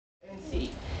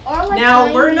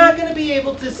Now, we're not going to be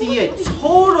able to see a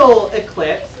total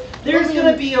eclipse. There's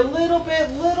going to be a little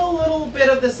bit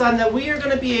of the sun that we are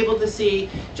going to be able to see,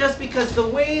 just because the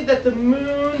way that the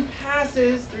moon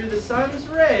passes through the sun's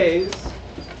rays,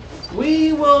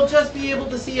 we will just be able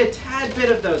to see a tad bit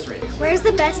of those rays. Where's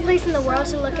the best place in the world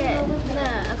to look at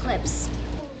the eclipse?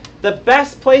 The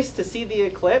best place to see the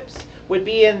eclipse would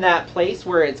be in that place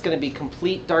where it's going to be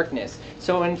complete darkness.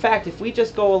 So in fact, if we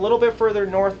just go a little bit further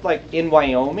north, like in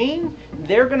Wyoming,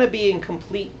 they're going to be in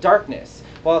complete darkness.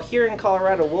 While here in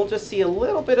Colorado, we'll just see a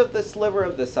little bit of the sliver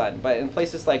of the sun. But in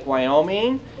places like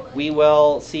Wyoming, they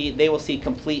will see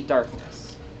complete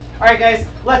darkness. All right, guys,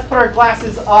 let's put our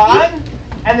glasses on,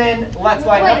 and then let's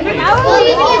line up.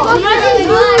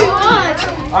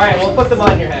 All right, we'll put them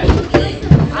on your head.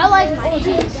 I like my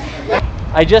shoes.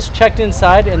 I just checked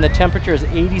inside and the temperature is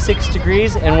 86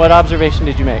 degrees. And what observation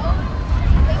did you make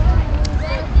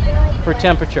for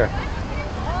temperature?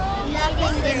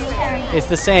 It's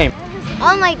the same.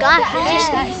 Oh my gosh,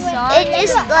 it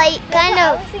just like kind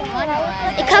of,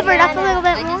 it covered up a little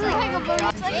bit more.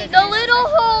 The little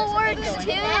hole works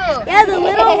too. Yeah, the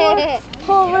little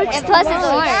hole works. And plus it's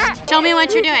orange. Show me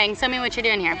what you're doing. Show me what you're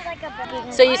doing here.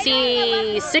 So you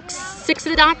see six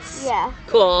of the dots? Yeah.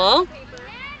 Cool.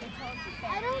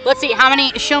 Let's see, how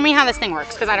many, show me how this thing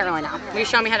works, because I don't really know. Will you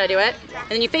show me how to do it? And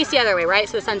then you face the other way, right?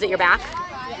 So the sun's at your back?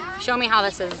 Show me how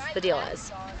the deal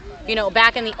is. You know,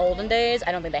 back in the olden days,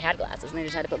 I don't think they had glasses, and they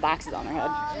just had to put boxes on their head.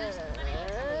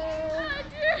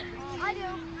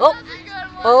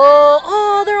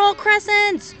 Oh, they're all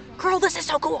crescents! Girl, this is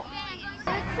so cool!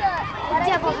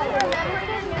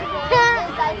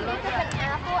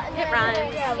 It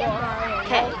rhymes.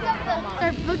 Okay.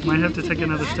 Might have to take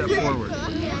another step forward.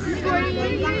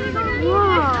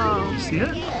 Whoa. See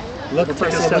it? Look We'll for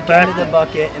take a so step look back. into the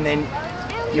bucket, and then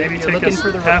Maybe you're take looking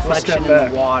for the half a reflection step in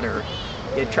back. the water.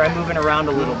 Yeah, try moving around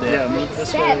a little bit. Yeah, move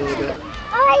this way a little bit.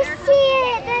 I see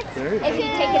it. There you go. If you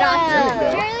take it off.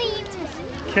 There you go.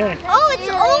 Okay. Oh, it's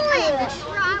orange.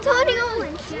 It's totally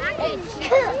orange.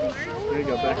 There you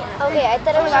go, back. Okay, I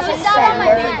thought it was just set.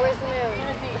 Where's the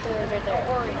moon?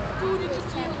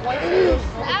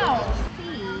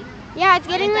 Yeah, it's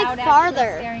getting like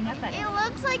farther. It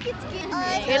looks like it's getting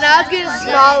And now it's getting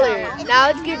smaller. Now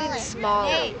it's getting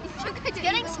smaller. It's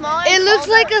getting smaller. It looks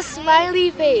like a smiley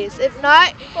face. If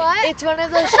not, it's one of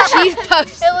those cheese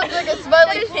puffs. It looks like a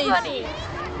smiley face. Funny.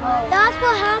 That's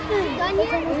what happened.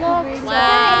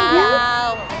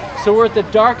 Wow. So we're at the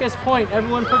darkest point.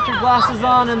 Everyone put your glasses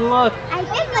on and look. I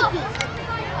think like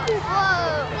this.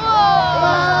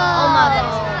 Oh my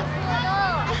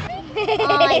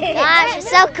Oh my gosh, it's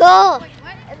so cool.